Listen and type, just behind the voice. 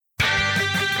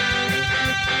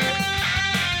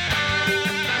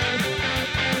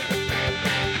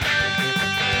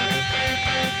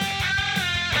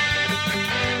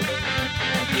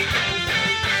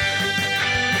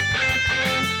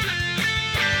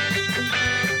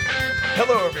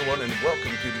Hello, everyone, and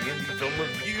welcome to the Indie Film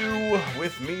Review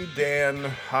with me, Dan.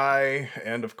 Hi,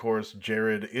 and of course,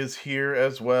 Jared is here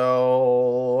as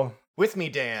well. With me,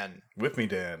 Dan. With me,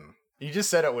 Dan. You just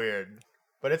said it weird,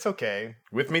 but it's okay.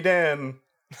 With me, Dan.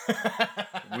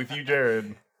 With you,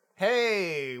 Jared.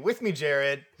 Hey, with me,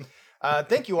 Jared.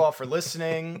 Thank you all for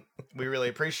listening. We really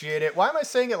appreciate it. Why am I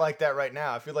saying it like that right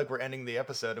now? I feel like we're ending the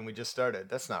episode and we just started.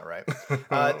 That's not right.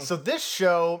 So this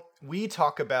show, we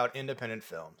talk about independent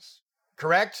films.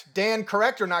 Correct? Dan,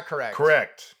 correct or not correct?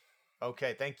 Correct.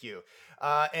 Okay, thank you.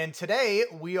 And today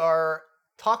we are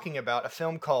talking about a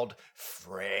film called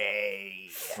Fray.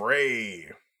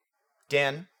 Fray.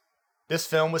 Dan, this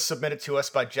film was submitted to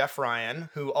us by Jeff Ryan,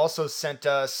 who also sent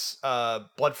us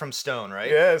Blood from Stone,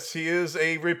 right? Yes, he is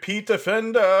a repeat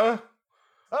offender.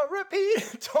 A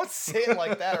repeat? Don't say it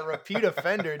like that, a repeat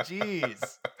offender,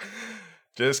 jeez.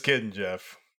 Just kidding,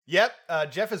 Jeff. Yep,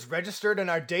 Jeff is registered in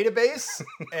our database,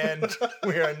 and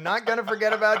we are not going to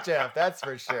forget about Jeff, that's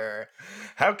for sure.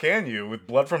 How can you? With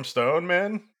Blood from Stone,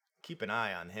 man? Keep an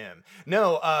eye on him.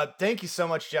 No, thank you so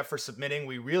much, Jeff, for submitting.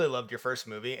 We really loved your first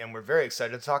movie, and we're very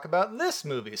excited to talk about this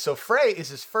movie. So Fray is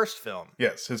his first film.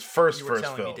 Yes, his first You were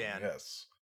film. telling me, Dan. Yes.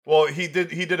 Well, he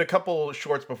did a couple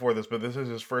shorts before this, but this is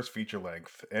his first feature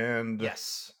length, and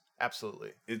Yes,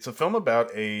 absolutely. it's a film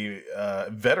about a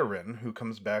veteran who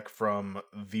comes back from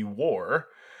the war,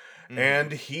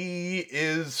 and he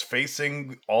is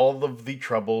facing all of the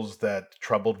troubles that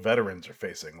troubled veterans are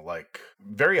facing, like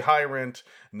very high rent,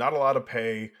 not a lot of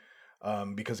pay,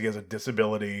 because he has a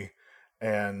disability,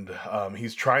 and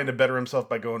he's trying to better himself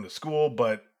by going to school,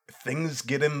 but things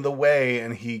get in the way,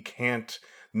 and he can't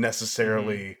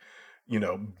necessarily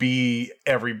be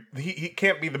he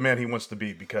can't be the man he wants to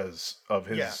be because of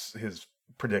his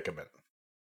predicament.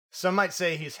 Some might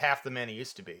say he's half the man he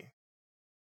used to be.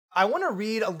 I want to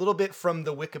read a little bit from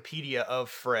the Wikipedia of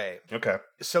Fray. Okay.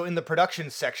 So in the production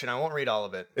section, I won't read all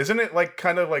of it. Isn't it like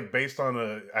kind of like based on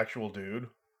an actual dude?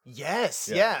 Yes,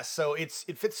 Yeah. yeah. So it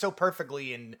fits so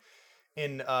perfectly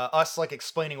in us like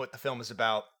explaining what the film is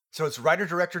about. So it's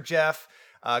writer-director Jeff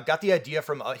got the idea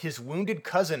from his wounded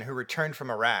cousin who returned from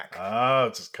Iraq. Ah,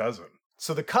 it's his cousin.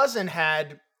 So the cousin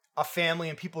had a family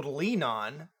and people to lean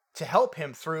on to help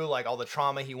him through like all the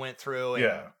trauma he went through and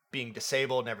Yeah. being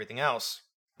disabled and everything else.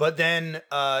 But then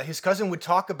his cousin would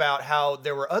talk about how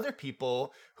there were other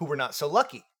people who were not so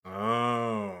lucky.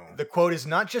 Oh. The quote is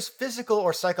not just physical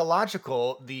or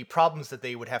psychological, the problems that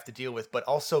they would have to deal with, but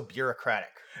also bureaucratic.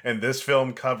 And this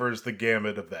film covers the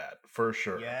gamut of that, for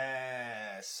sure.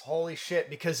 Yes. Holy shit.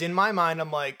 Because in my mind,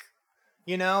 I'm like,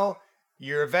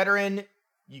 you're a veteran,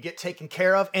 you get taken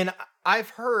care of. And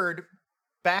I've heard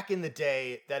back in the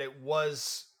day that it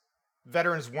was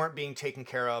veterans weren't being taken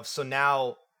care of. So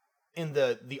now in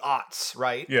the aughts,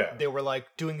 right? Yeah. They were like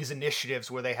doing these initiatives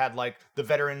where they had like the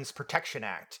Veterans Protection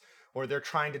Act, or they're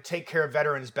trying to take care of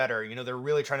veterans better. They're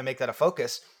really trying to make that a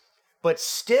focus. But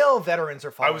still, veterans are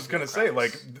I falling. was going to say,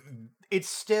 like, it's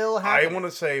still I happening. want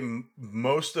to say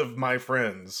most of my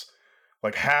friends,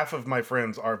 like half of my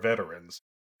friends are veterans.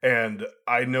 And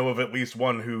I know of at least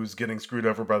one who's getting screwed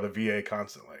over by the VA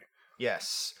constantly.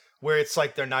 Yes. Where it's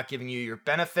like they're not giving you your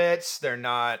benefits, they're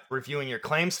not reviewing your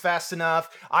claims fast enough.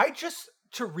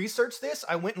 To research this,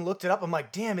 I went and looked it up. I'm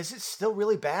like, damn, is it still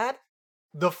really bad?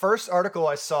 The first article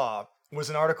I saw was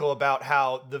an article about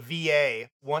how the VA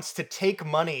wants to take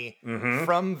money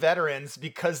from veterans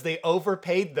because they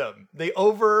overpaid them. They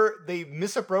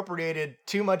misappropriated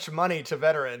too much money to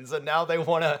veterans, and now they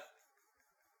want to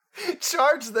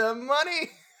charge them money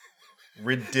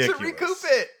Ridiculous. to recoup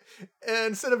it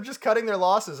instead of just cutting their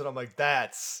losses. And I'm like,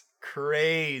 that's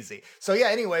crazy. So yeah,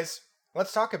 anyways,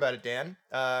 let's talk about it, Dan.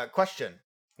 Question.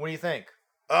 What do you think?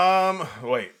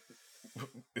 Wait.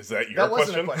 Is that your That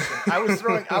wasn't question?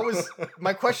 a question.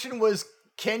 My question was,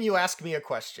 can you ask me a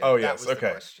question? Oh, That yes, was the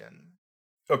okay. question.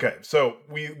 Okay, so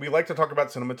we like to talk about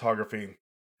cinematography,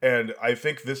 and I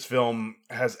think this film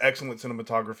has excellent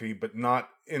cinematography, but not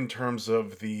in terms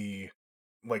of the,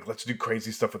 like, let's do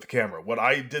crazy stuff with the camera. What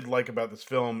I did like about this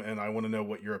film, and I want to know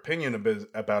what your opinion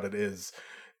about it is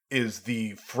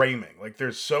the framing. Like,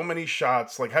 there's so many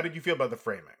shots. Like, how did you feel about the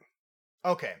framing?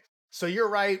 Okay. So you're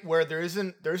right, where there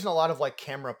isn't a lot of like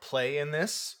camera play in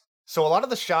this. So a lot of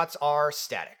the shots are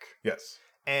static. Yes.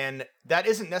 And that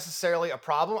isn't necessarily a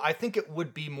problem. I think it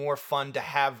would be more fun to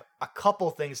have a couple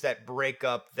things that break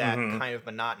up that kind of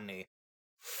monotony.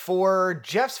 For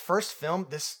Jeff's first film,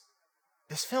 this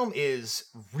film is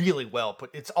really well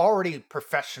put. It's already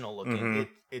professional looking.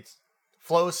 It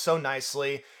flows so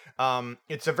nicely.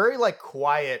 It's a very like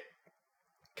quiet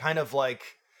kind of like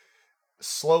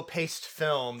slow-paced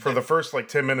film. For the first like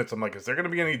 10 minutes, I'm like, is there going to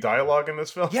be any dialogue in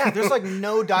this film? Yeah, there's like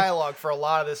no dialogue for a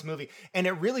lot of this movie. And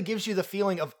it really gives you the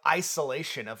feeling of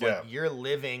isolation, of like you're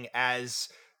living as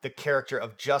the character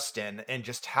of Justin and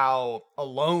just how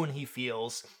alone he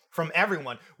feels from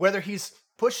everyone, whether he's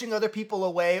pushing other people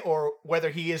away or whether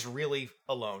he is really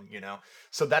alone, you know?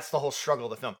 So that's the whole struggle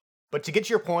of the film. But to get to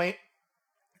your point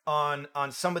on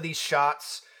some of these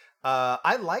shots,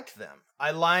 I liked them.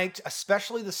 I liked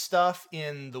especially the stuff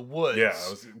in the woods. Yeah,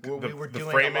 we were doing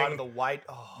framing, a lot of the wide,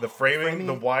 the framing,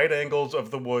 the wide angles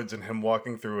of the woods, and him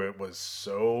walking through it was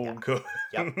so good.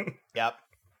 Yep.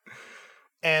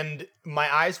 And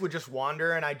my eyes would just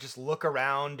wander, and I'd just look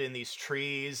around in these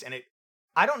trees, and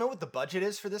I don't know what the budget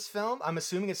is for this film. I'm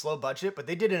assuming it's low budget, but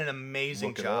they did an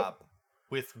amazing job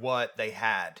with what they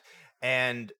had,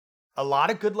 and a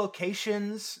lot of good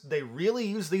locations. They really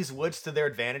used these woods to their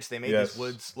advantage. They made these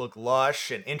woods look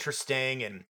lush and interesting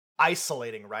and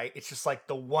isolating, right? It's just like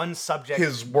the one subject.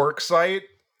 His work site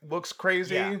looks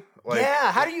crazy.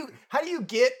 Yeah. How do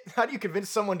you convince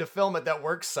someone to film at that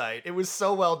work site? It was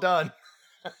so well done.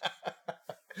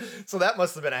 So that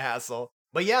must have been a hassle.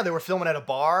 But yeah, they were filming at a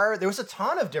bar. There was a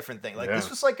ton of different things. Like this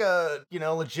was like a,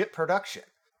 legit production.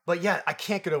 But yeah, I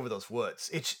can't get over those woods.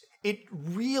 It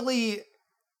really,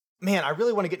 man, I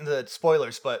really want to get into the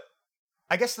spoilers, but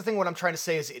I guess what I'm trying to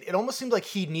say is it almost seemed like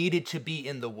he needed to be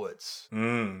in the woods.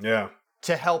 To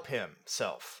help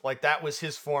himself. Like that was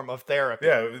his form of therapy.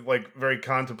 Yeah, like very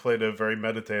contemplative, very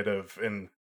meditative. And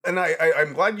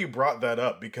I'm glad you brought that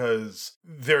up because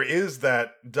there is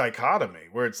that dichotomy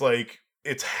where it's like,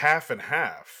 it's half and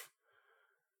half.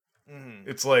 Mm-hmm.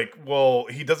 It's like, well,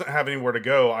 he doesn't have anywhere to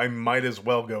go. I might as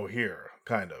well go here,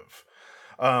 kind of.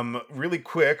 Really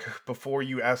quick, before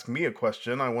you ask me a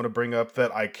question, I want to bring up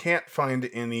that I can't find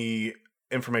any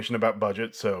information about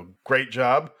budget, so great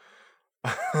job.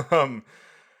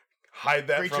 Hide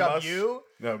that great from job, us. you?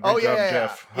 No, great job,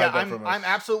 Jeff. I'm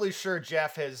absolutely sure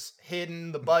Jeff has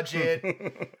hidden the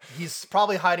budget. He's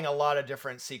probably hiding a lot of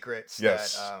different secrets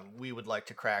that we would like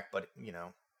to crack, but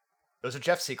those are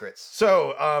Jeff's secrets.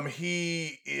 So,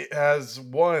 he has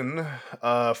won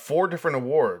 4 different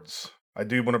awards. I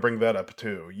do want to bring that up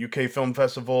too. UK Film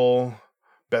Festival,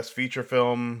 Best Feature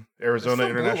Film, Arizona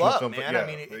International Film Festival. Yeah, I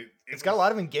mean, it's got a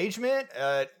lot of engagement.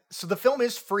 So the film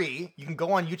is free. You can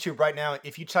go on YouTube right now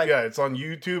if you type. Yeah, it's on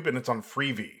YouTube and it's on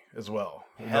Freevee as well.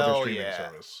 Another streaming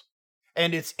service.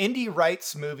 And it's Indie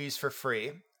Rights Movies for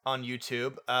free on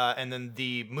YouTube. And then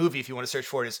the movie, if you want to search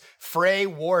for it, is Frey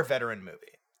War Veteran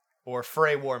Movie or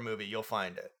Frey War Movie. You'll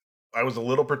find it. I was a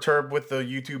little perturbed with the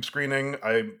YouTube screening.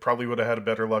 I probably would have had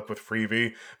better luck with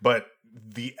Freevee, but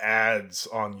the ads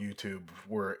on YouTube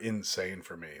were insane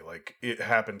for me. Like, it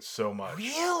happened so much.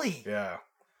 Really? Yeah.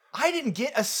 I didn't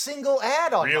get a single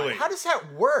ad on mine. How does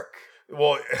that work?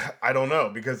 Well, I don't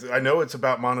know, because I know it's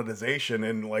about monetization,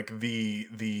 and like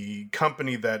the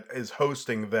company that is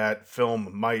hosting that film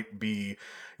might be,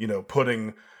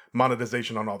 putting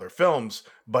monetization on all their films,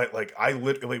 but like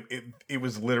it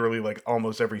was literally like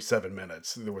almost every 7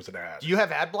 minutes there was an ad. Do you have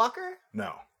ad blocker?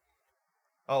 No.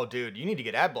 Oh, dude, you need to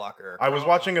get ad blocker. I was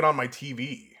watching it on my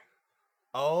TV.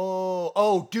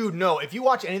 Oh, dude, no. If you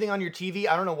watch anything on your TV,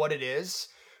 I don't know what it is,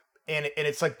 and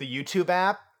it's like the YouTube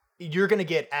app, you're gonna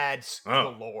get ads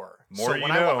galore.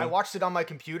 I watched it on my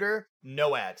computer,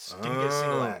 no ads. Didn't get a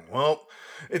single ad. Well,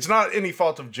 it's not any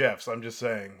fault of Jeff's. I'm just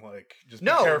saying, like, just be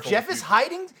careful. Jeff is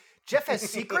hiding. Jeff has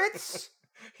secrets.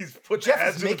 He's put Jeff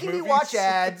ads is in making his me movies. watch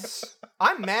ads.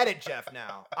 I'm mad at Jeff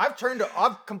now. I've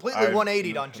completely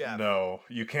 180'd on Jeff. No,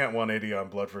 you can't 180 on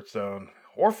Bloodford Stone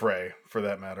or Frey, for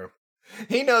that matter.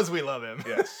 He knows we love him.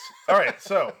 Yes. All right.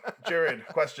 So, Jared,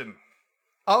 question.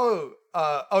 You're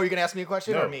gonna ask me a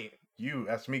question or me? You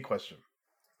ask me question.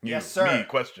 Yes, sir. Me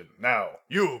question. Now.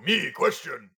 You, me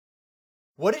question.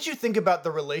 What did you think about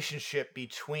the relationship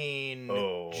between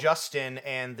Justin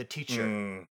and the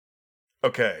teacher?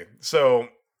 Okay, so...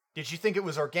 Did you think it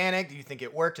was organic? Do you think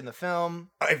it worked in the film?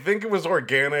 I think it was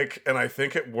organic, and I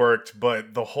think it worked,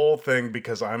 but the whole thing,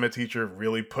 because I'm a teacher,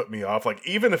 really put me off. Like,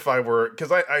 even if I were...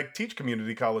 Because I teach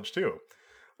community college, too.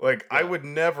 Like, I would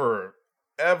never...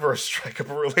 ever strike up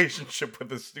a relationship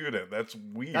with a student. That's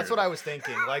weird. That's what I was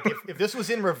thinking. Like, if this was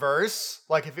in reverse,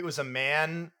 like if it was a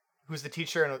man who's the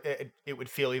teacher, and it would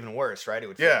feel even worse, right? It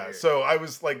would feel weird. So I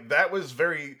was like, that was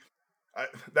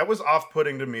that was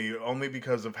off-putting to me only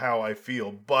because of how I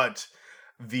feel, but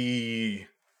the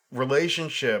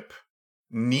relationship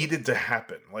needed to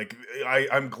happen. Like,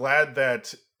 I'm glad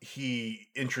that he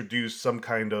introduced some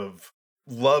kind of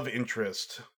love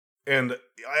interest. And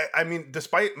I mean,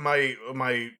 despite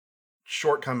my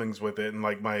shortcomings with it and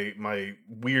like my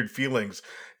weird feelings,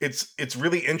 it's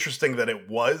really interesting that it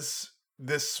was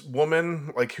this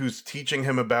woman like who's teaching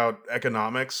him about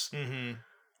economics. Mm-hmm.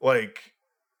 Like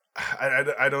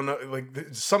I don't know, like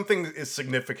something is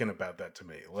significant about that to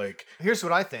me. Like, Here's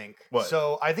what I think. What?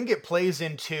 So I think it plays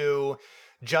into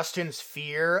Justin's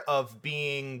fear of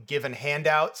being given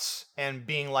handouts and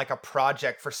being like a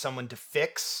project for someone to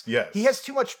fix. yes, He has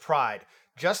too much pride.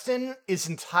 Justin's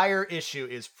entire issue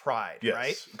is pride, yes,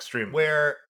 right? extremely.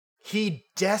 Where he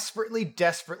desperately,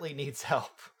 desperately needs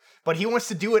help. But he wants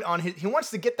to do it he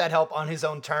wants to get that help on his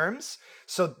own terms.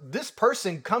 So this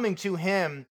person coming to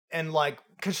him and like,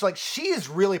 cause like she is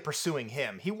really pursuing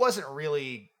him. There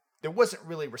wasn't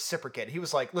really reciprocated. He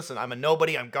was like, listen, I'm a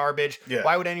nobody, I'm garbage. Yeah.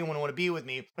 Why would anyone want to be with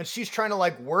me? And she's trying to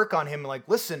like work on him, like,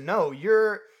 listen, no,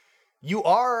 you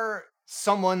are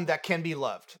someone that can be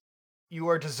loved. You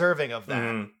are deserving of that.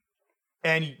 Mhm.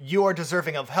 And you are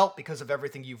deserving of help because of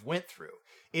everything you've went through.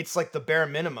 It's like the bare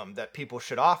minimum that people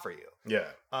should offer you.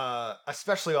 Yeah.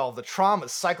 Especially all the trauma,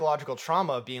 psychological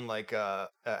trauma, being like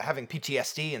having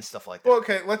PTSD and stuff like that. Well,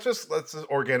 okay, let's just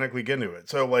organically get into it.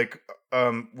 So like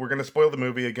we're going to spoil the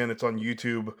movie again. It's on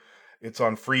YouTube. It's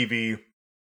on Freevee.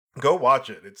 Go watch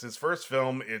it. It's his first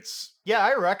film. It's Yeah,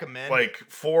 I recommend. like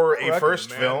for I a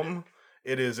first recommend film,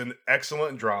 it is an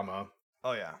excellent drama.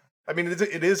 Oh yeah. I mean,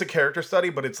 it is a character study,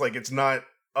 but it's like it's not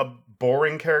a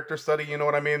boring character study, you know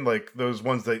what I mean? Like those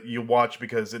ones that you watch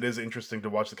because it is interesting to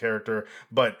watch the character,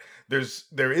 but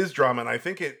there is drama, and I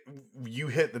think you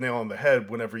hit the nail on the head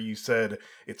whenever you said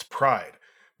it's pride,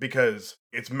 because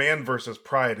it's man versus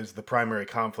pride is the primary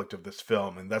conflict of this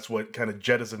film, and that's what kind of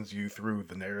jettisons you through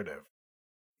the narrative.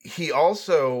 He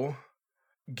also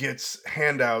gets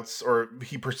handouts, or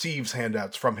he perceives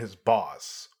handouts from his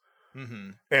boss. Mm-hmm.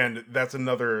 And that's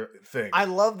another thing. I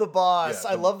love the boss.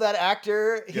 Yeah, I love that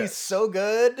actor. Yes. He's so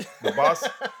good. The boss.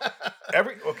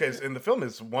 And the film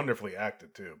is wonderfully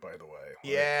acted too, by the way.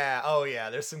 Like, Yeah. Oh yeah.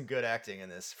 There's some good acting in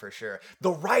this for sure.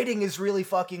 The writing is really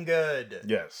fucking good.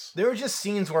 yes. There were just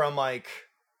scenes where I'm like,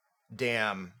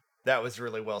 damn, that was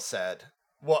really well said.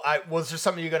 Well, was there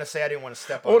something you're gonna say? I didn't want to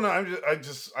step on. Oh no,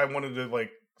 I wanted to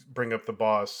like bring up the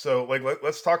boss. So like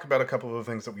let's talk about a couple of the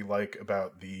things that we like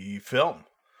about the film.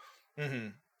 Mm-hmm.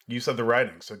 You said the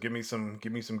writing, so give me some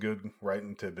good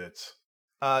writing tidbits.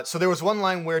 So there was one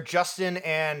line where Justin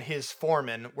and his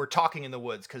foreman were talking in the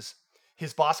woods because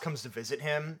his boss comes to visit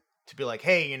him to be like,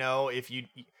 hey, if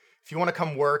you want to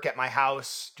come work at my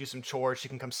house, do some chores, you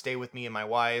can come stay with me and my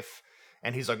wife.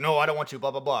 And he's like, no, I don't want to,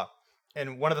 blah, blah, blah.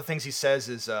 And one of the things he says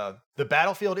is, the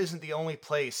battlefield isn't the only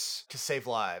place to save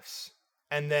lives.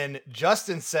 And then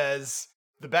Justin says,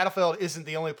 the battlefield isn't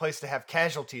the only place to have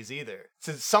casualties either.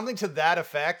 So something to that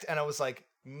effect. And I was like,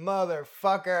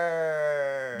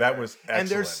 motherfucker. That was excellent. And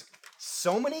there's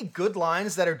so many good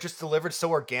lines that are just delivered so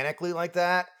organically like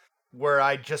that, where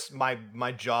I just, my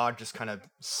jaw just kind of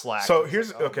slacked. So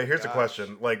here's here's the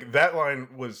question. Like that line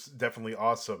was definitely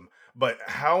awesome, but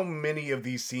how many of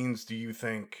these scenes do you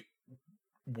think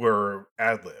were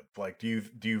ad-lib? Like do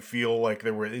you feel like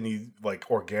there were any like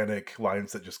organic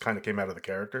lines that just kind of came out of the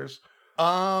characters?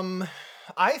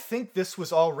 I think this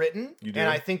was all written, You do? and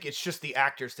I think it's just the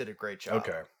actors did a great job.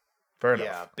 Okay. Fair enough.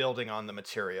 Yeah, building on the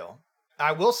material.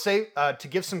 I will say, to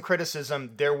give some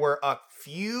criticism, there were a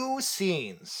few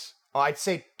scenes, I'd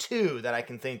say 2 that I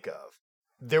can think of.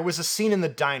 There was a scene in the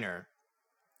diner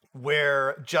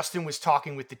where Justin was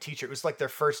talking with the teacher. It was like their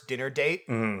first dinner date,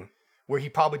 Mm-hmm. where he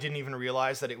probably didn't even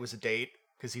realize that it was a date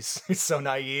because he's so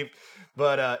naive.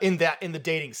 But in the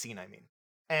dating scene, I mean.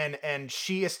 And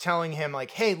she is telling him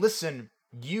like, hey, listen,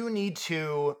 you need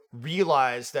to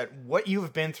realize that what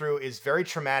you've been through is very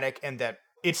traumatic and that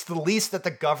it's the least that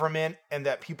the government and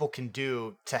that people can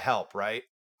do to help, right?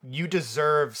 You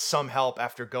deserve some help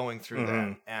after going through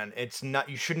that. And it's not,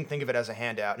 you shouldn't think of it as a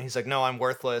handout. And he's like, no, I'm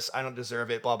worthless. I don't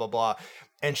deserve it, blah, blah, blah.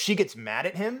 And she gets mad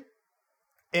at him.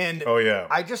 And Oh yeah.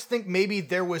 I just think maybe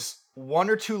there was 1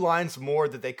 or 2 lines more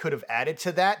that they could have added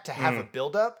to that to have a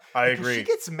buildup. I Because agree. she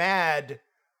gets mad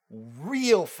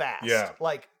real fast. Yeah.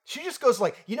 Like, she just goes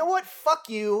like, you know what? Fuck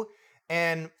you.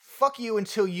 And fuck you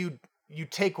until you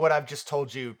take what I've just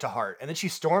told you to heart. And then she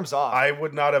storms off. I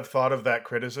would not have thought of that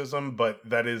criticism, but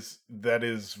that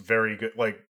is very good.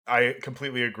 Like I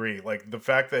completely agree. Like the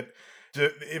fact that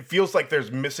it feels like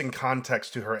there's missing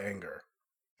context to her anger.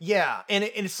 Yeah. And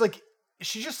it's like,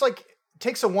 she just like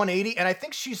takes a 180. And I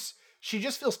think she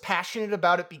just feels passionate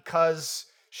about it because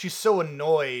she's so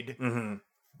annoyed Mm-hmm.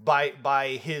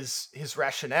 by his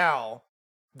rationale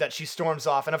that she storms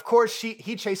off. And of course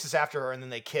he chases after her and then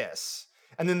they kiss.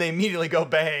 and then they immediately go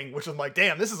bang, which is like,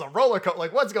 damn, this is a roller coaster.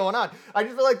 Like, what's going on? I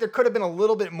just feel like there could have been a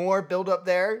little bit more build up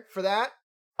there for that.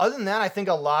 Other than that, I think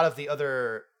a lot of the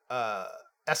other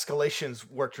escalations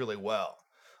worked really well.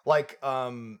 Like, a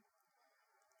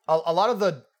lot of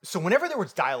the, so whenever there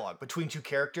was dialogue between two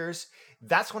characters,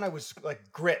 that's when I was like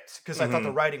gripped, because I thought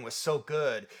the writing was so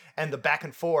good and the back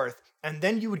and forth. And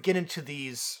then you would get into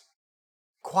these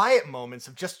quiet moments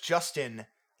of just Justin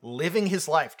living his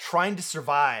life, trying to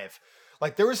survive.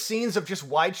 Like, there were scenes of just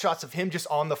wide shots of him just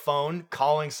on the phone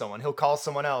calling someone. He'll call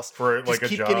someone else for just like a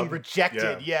keep job. getting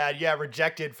rejected. Yeah,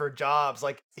 rejected for jobs.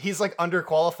 Like, he's like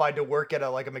underqualified to work at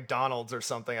a McDonald's or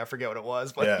something. I forget what it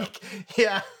was, but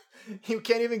he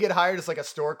can't even get hired as like a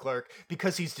store clerk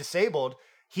because he's disabled.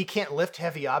 He can't lift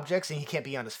heavy objects and he can't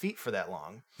be on his feet for that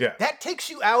long. Yeah, that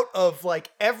takes you out of like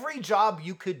every job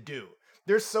you could do.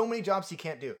 There's so many jobs he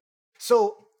can't do.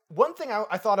 So one thing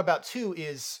I thought about too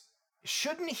is,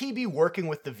 shouldn't he be working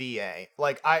with the VA?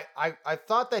 Like, I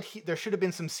thought that there should have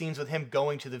been some scenes with him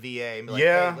going to the VA and be like,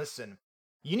 hey, listen,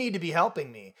 you need to be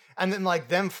helping me. And then like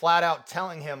them flat out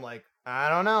telling him like, I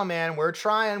don't know, man, we're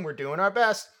trying, we're doing our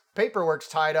best. Paperwork's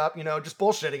tied up, just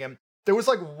bullshitting him. There was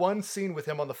like one scene with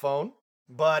him on the phone,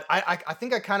 but I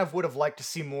think I kind of would have liked to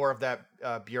see more of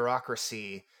that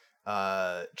bureaucracy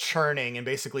churning and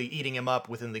basically eating him up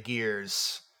within the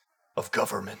gears of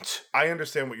government. I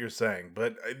understand what you're saying,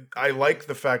 but I like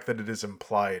the fact that it is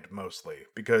implied mostly,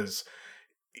 because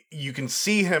you can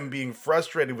see him being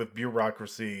frustrated with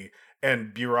bureaucracy,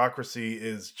 and bureaucracy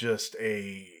is just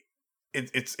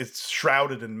it's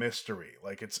shrouded in mystery.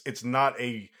 Like, it's not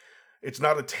a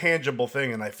tangible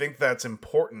thing, and I think that's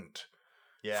important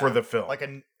for the film.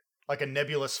 Like a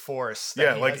nebulous force.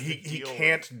 Like he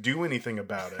can't do anything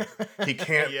about it. He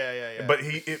can't. But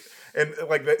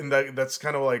that's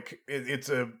kind of like it's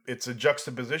a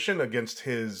juxtaposition against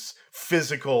his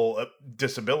physical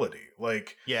disability.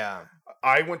 Like,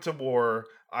 I went to war.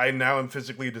 I now am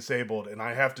physically disabled, and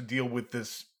I have to deal with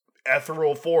this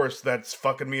ethereal force that's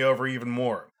fucking me over even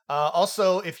more.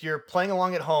 Also, if you're playing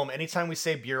along at home, anytime we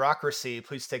say bureaucracy,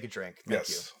 please take a drink.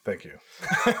 Thank you.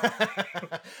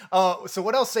 So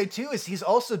what I'll say too is he's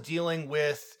also dealing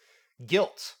with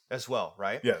guilt as well,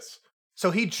 right? Yes.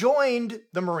 So he joined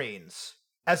the Marines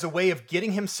as a way of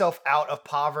getting himself out of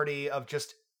poverty, of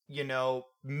just,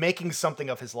 making something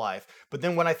of his life. But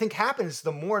then what I think happens,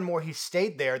 the more and more he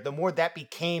stayed there, the more that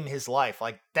became his life.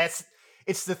 Like,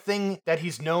 it's the thing that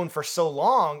he's known for so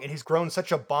long, and he's grown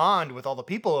such a bond with all the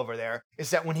people over there,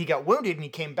 is that when he got wounded and he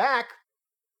came back,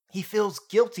 he feels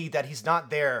guilty that he's not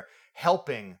there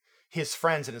helping his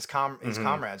friends and his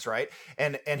comrades, right?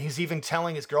 And he's even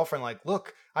telling his girlfriend, like,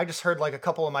 look, I just heard like a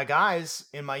couple of my guys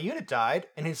in my unit died,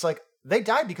 and he's like, they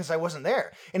died because I wasn't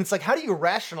there. And it's like, how do you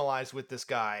rationalize with this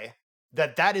guy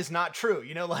that is not true?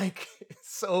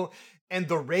 So, and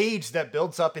the rage that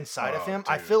builds up inside of him, dude.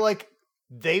 I feel like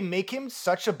they make him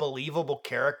such a believable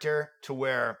character to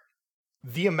where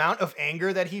the amount of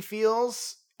anger that he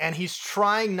feels, and he's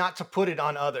trying not to put it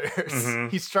on others.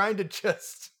 He's trying to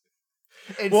just,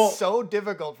 it's so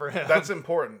difficult for him. That's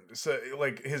important. So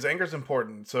like, his anger is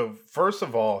important. So first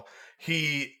of all,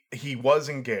 he was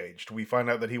engaged. We find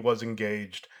out that he was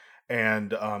engaged,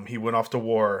 and he went off to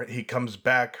war. He comes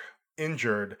back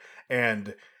injured,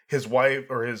 and his wife,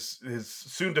 or his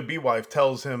soon-to-be wife,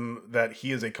 tells him that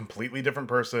he is a completely different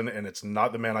person, and it's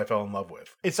not the man I fell in love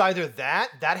with. It's either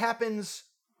that happens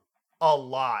a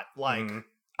lot. Like,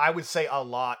 I would say a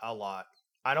lot.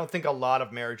 I don't think a lot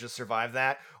of marriages survive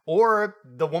that. Or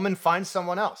the woman finds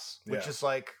someone else, which is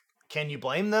like, can you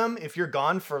blame them if you're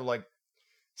gone for like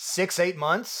 6-8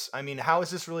 months? I mean, how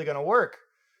is this really going to work?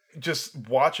 Just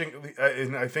watching,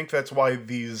 and I think that's why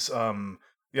these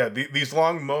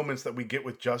long moments that we get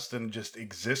with Justin just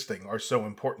existing are so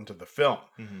important to the film,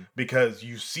 because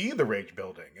you see the rage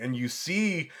building, and you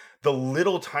see the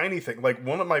little tiny thing. Like,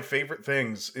 one of my favorite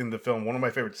things in the film, one of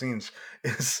my favorite scenes,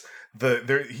 is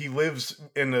he lives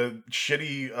in a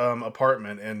shitty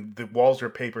apartment, and the walls are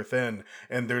paper thin,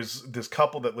 and there's this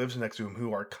couple that lives next to him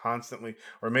who are constantly,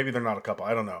 or maybe they're not a couple,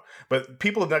 I don't know, but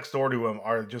people next door to him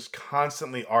are just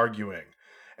constantly arguing.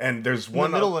 And there's one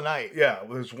in the middle of the night. Yeah,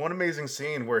 there's one amazing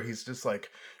scene where he's just like,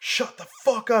 shut the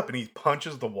fuck up, and he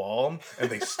punches the wall, and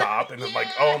they stop, and I'm like,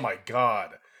 oh my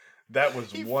god, that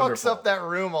was wonderful. He fucks up that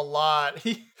room a lot.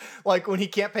 He, like, when he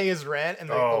can't pay his rent, and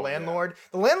the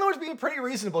landlord's being pretty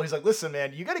reasonable. He's like, listen,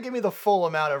 man, you got to give me the full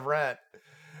amount of rent.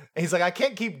 And he's like, I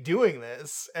can't keep doing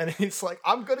this. And he's like,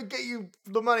 I'm going to get you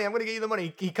the money. I'm going to get you the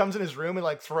money. He comes in his room and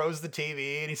like throws the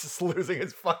TV, and he's just losing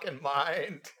his fucking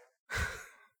mind.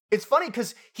 It's funny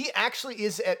because he actually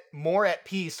is more at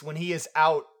peace when he is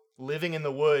out living in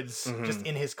the woods, just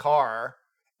in his car,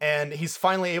 and he's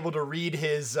finally able to read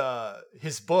his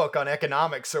book on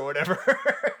economics or whatever.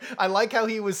 I like how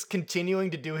he was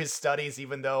continuing to do his studies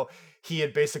even though he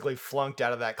had basically flunked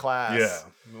out of that class.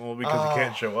 Yeah, well, because he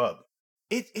can't show up.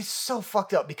 It's so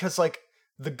fucked up because like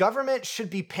the government should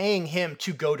be paying him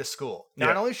to go to school.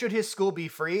 Not only should his school be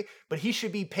free, but he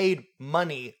should be paid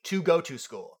money to go to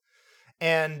school.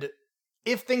 And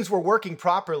if things were working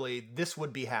properly, this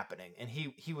would be happening, and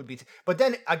he would be. But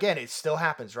then again, it still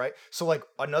happens, right? So like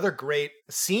another great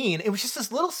scene. It was just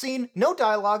this little scene, no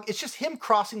dialogue. It's just him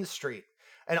crossing the street,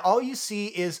 and all you see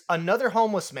is another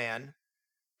homeless man,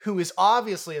 who is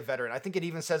obviously a veteran. I think it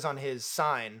even says on his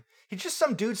sign, he's just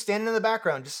some dude standing in the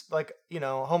background, just like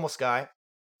homeless guy,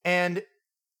 and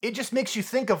it just makes you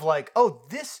think of like, oh,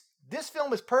 this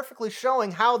film is perfectly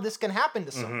showing how this can happen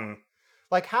to someone. Mm-hmm.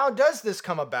 Like, how does this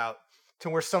come about? To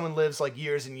where someone lives like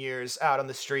years and years out on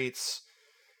the streets,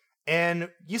 and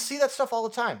you see that stuff all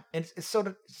the time. And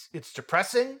it's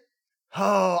depressing.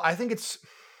 Oh, I think it's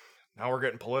now we're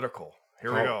getting political.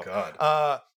 Here we go.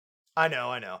 God. I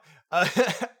know.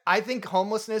 I think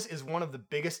homelessness is one of the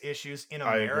biggest issues in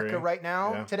America right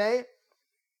now today,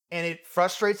 and it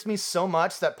frustrates me so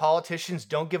much that politicians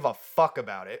don't give a fuck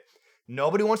about it.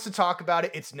 Nobody wants to talk about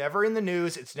it. It's never in the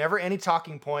news. It's never any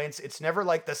talking points. It's never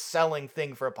like the selling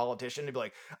thing for a politician to be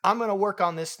like, I'm going to work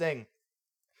on this thing.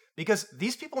 Because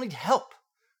these people need help.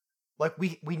 Like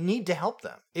we need to help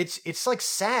them. It's like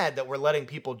sad that we're letting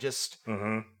people just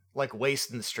like waste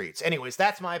in the streets. Anyways,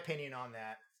 that's my opinion on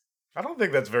that. I don't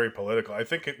think that's very political. I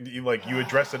think you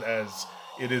address it as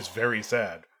it is very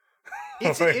sad.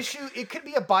 It's an issue. It could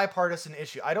be a bipartisan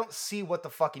issue. I don't see what the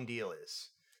fucking deal is.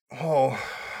 Oh,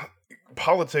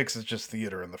 politics is just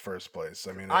theater in the first place.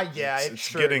 I mean,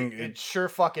 it sure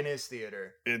fucking is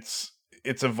theater. It's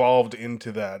evolved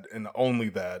into that and only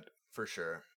that for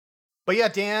sure. But yeah,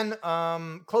 Dan,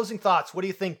 closing thoughts. What do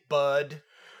you think, bud?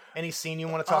 Any scene you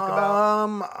want to talk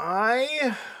about?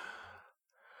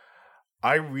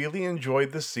 I really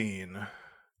enjoyed the scene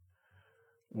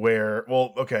where,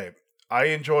 I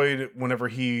enjoyed whenever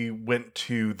he went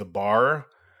to the bar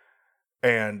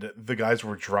and the guys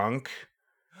were drunk.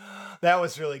 That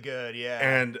was really good, yeah.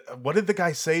 And what did the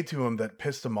guy say to him that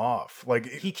pissed him off? Like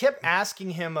he kept asking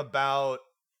him about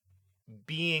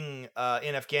being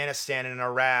in Afghanistan and in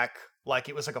Iraq, like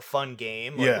it was like a fun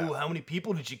game. Like, ooh, how many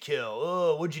people did you kill?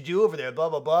 Oh, what'd you do over there? Blah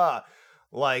blah blah.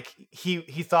 Like he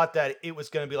thought that it was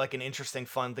going to be like an interesting,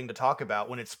 fun thing to talk about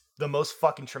when it's the most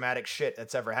fucking traumatic shit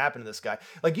that's ever happened to this guy.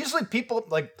 Like usually people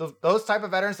like those type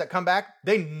of veterans that come back,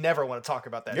 they never want to talk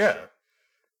about that shit.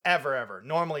 Ever.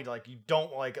 Normally, like, you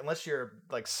don't, like, unless you're,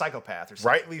 like, psychopath or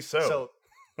something. Rightly so. So,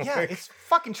 yeah, it's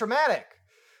fucking traumatic.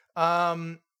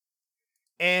 And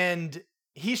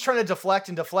he's trying to deflect,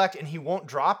 and he won't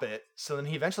drop it. So then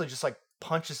he eventually just, like,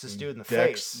 punches this dude in the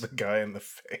face. The guy in the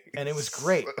face. And it was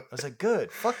great. I was like,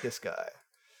 good. Fuck this guy.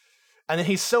 And then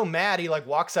he's so mad, he, like,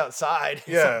 walks outside.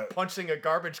 He's like, punching a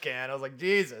garbage can. I was like,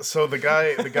 Jesus. So the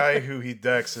guy who he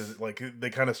decks is, like, they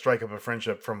kind of strike up a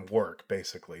friendship from work,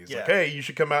 basically. He's like, hey, you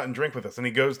should come out and drink with us. And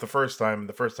he goes the first time, and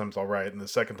the first time's all right. And the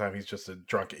second time, he's just a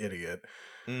drunk idiot.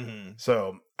 Mm-hmm.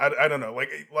 So, I don't know.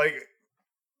 Like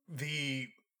the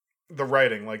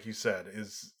writing, like you said,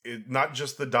 is not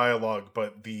just the dialogue,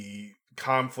 but the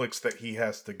conflicts that he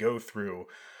has to go through.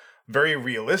 Very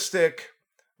realistic,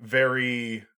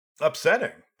 very upsetting.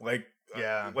 Like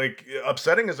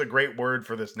upsetting is a great word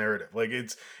for this narrative. Like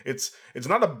it's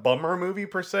not a bummer movie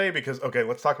per se, because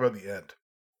let's talk about the end.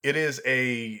 It is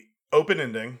a open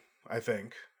ending, I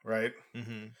think, right?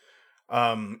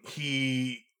 Mm-hmm.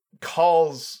 He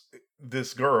calls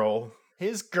this girl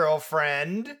his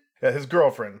girlfriend. Yeah, his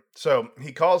girlfriend. So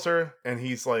he calls her and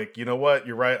he's like, you know what?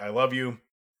 You're right. I love you.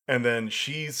 And then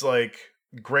she's like,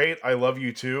 great. I love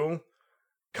you too.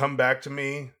 Come back to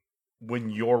me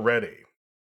when you're ready,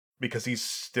 because he's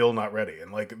still not ready.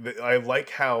 And like, I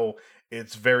like how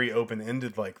it's very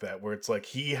open-ended like that, where it's like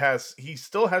he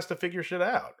still has to figure shit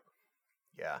out.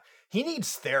 Yeah. He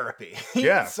needs therapy. He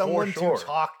needs someone to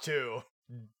talk to.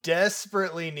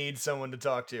 Desperately needs someone to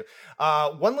talk to.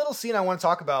 One little scene I want to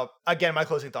talk about. Again, my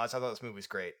closing thoughts. I thought this movie was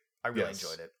great. I really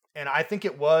enjoyed it. And I think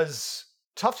it was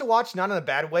tough to watch, not in a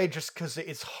bad way, just because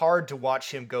it's hard to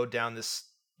watch him go down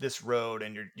this road,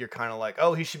 and you're kind of like,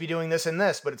 oh, he should be doing this and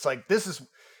this, but it's like, this is,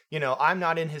 I'm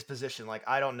not in his position. Like,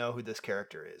 I don't know who this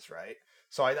character is, right?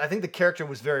 So I think the character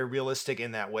was very realistic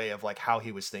in that way of like how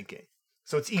he was thinking.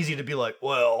 So it's easy to be like,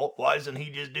 well, why doesn't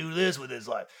he just do this with his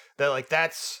life?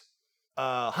 That's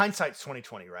hindsight's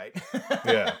 2020, right?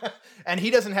 Yeah. And he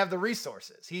doesn't have the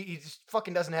resources. He just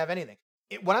fucking doesn't have anything.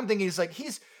 What I'm thinking is like,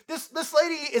 this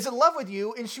lady is in love with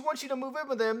you and she wants you to move in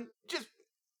with him. Just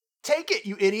take it,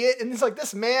 you idiot. And it's like,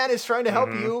 this man is trying to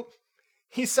help you.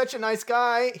 He's such a nice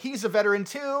guy. He's a veteran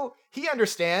too. He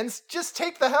understands. Just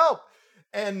take the help.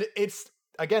 And it's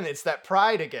that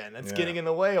pride again that's getting in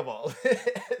the way of all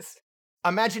this.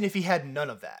 Imagine if he had none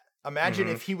of that. Imagine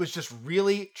if he was just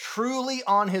really, truly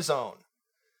on his own,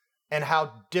 and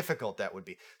how difficult that would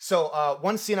be. So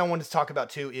one scene I wanted to talk about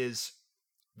too is,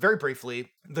 very briefly,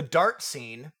 the dart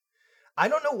scene. I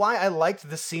don't know why I liked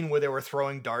the scene where they were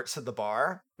throwing darts at the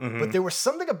bar, but there was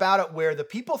something about it where the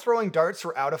people throwing darts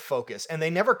were out of focus and they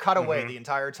never cut away the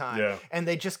entire time. Yeah. And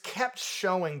they just kept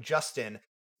showing Justin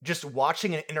just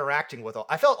watching and interacting with all.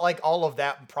 I felt like all of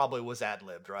that probably was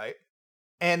ad-libbed, right?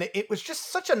 And it was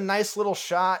just such a nice little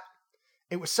shot.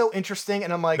 It was so interesting.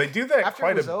 And I'm like, they do that after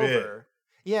quite it was a bit. over,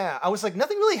 yeah, I was like,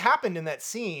 nothing really happened in that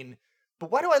scene, but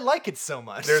why do I like it so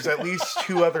much? There's at least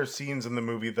 2 other scenes in the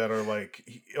movie that are like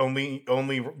only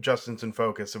Justin's in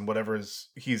focus, and whatever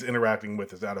he's interacting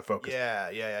with is out of focus.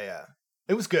 Yeah.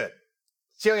 It was good.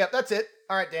 So yeah, that's it.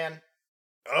 All right, Dan.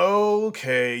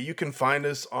 Okay, you can find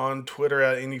us on Twitter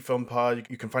at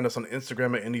IndieFilmPod. You can find us on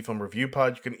Instagram at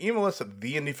IndieFilmReviewPod. You can email us at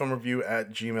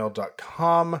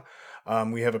theindiefilmreview@gmail.com.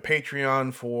 We have a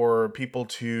Patreon for people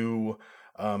to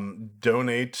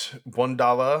donate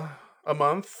 $1 a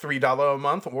month, $3 a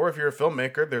month, or if you're a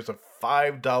filmmaker, there's a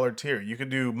 $5 tier. You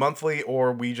could do monthly,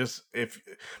 or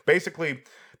basically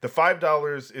the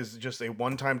 $5 is just a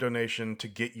one-time donation to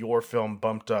get your film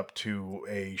bumped up to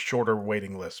a shorter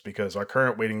waiting list, because our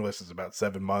current waiting list is about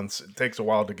 7 months. It takes a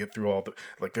while to get through all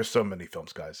there's so many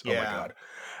films, guys. Yeah. Oh my God.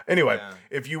 Anyway,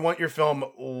 if you want your film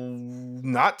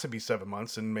not to be 7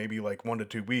 months and maybe like 1 to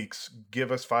 2 weeks,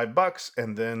 give us $5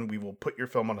 and then we will put your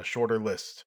film on a shorter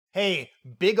list. Hey,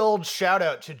 big old shout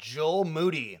out to Joel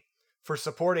Moody for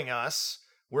supporting us.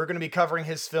 We're going to be covering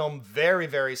his film very,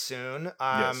 very soon.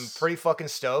 I'm pretty fucking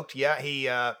stoked. Yeah,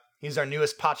 he's our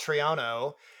newest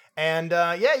Patreano. And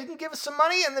yeah, you can give us some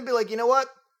money and then be like, you know what?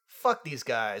 Fuck these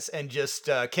guys. And just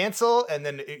cancel, and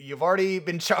then you've already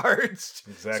been charged.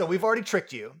 Exactly. So we've already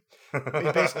tricked you.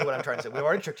 Basically what I'm trying to say. We've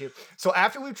already tricked you. So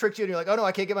after we've tricked you and you're like, oh no,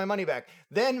 I can't get my money back,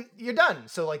 then you're done.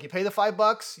 So like, you pay the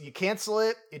 $5, you cancel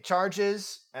it, it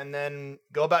charges, and then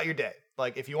go about your day.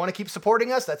 Like, if you want to keep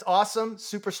supporting us, that's awesome.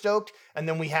 Super stoked. And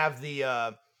then we have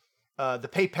the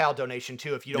PayPal donation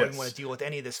too, if you don't even want to deal with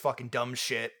any of this fucking dumb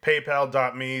shit.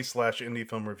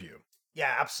 PayPal.me/IndieFilmReview.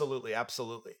 Yeah, absolutely.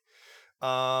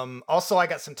 Also, I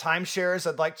got some timeshares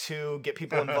I'd like to get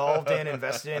people involved in,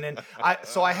 invested in. And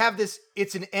so I have this,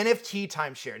 it's an NFT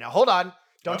timeshare. Now, hold on.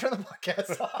 Don't turn the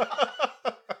podcast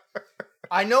off.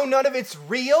 I know none of it's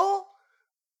real,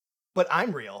 but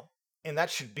I'm real. And that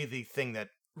should be the thing that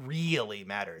really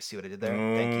matters. See what I did there?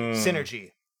 Thank you.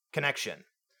 Synergy. Connection.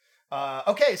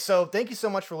 Okay, so thank you so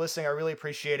much for listening. I really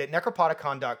appreciate it.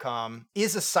 Necropodicon.com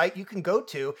is a site you can go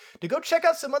to go check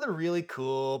out some other really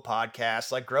cool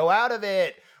podcasts like Grow Out of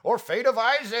It, or Fate of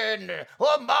Eisen,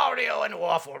 or Mario and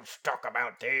Waffles Talk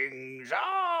About Things.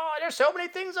 Oh, there's so many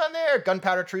things on there.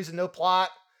 Gunpowder Treason, No Plot.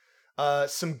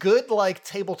 Some good, like,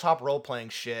 tabletop role-playing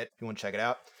shit, if you want to check it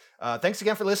out. Thanks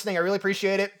again for listening. I really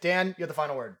appreciate it. Dan, you have the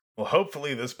final word. Well,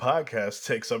 hopefully this podcast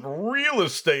takes up real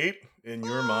estate in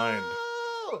your mind.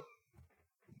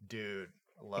 Dude,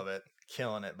 I love it.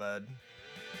 Killing it, bud.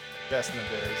 Best in the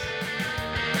biz.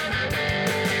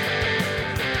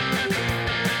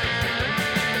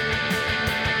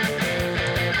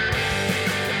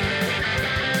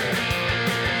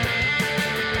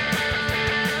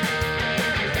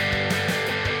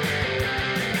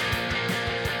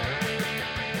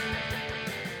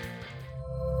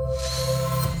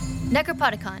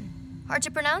 Necropodicon. Hard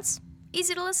to pronounce,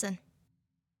 easy to listen.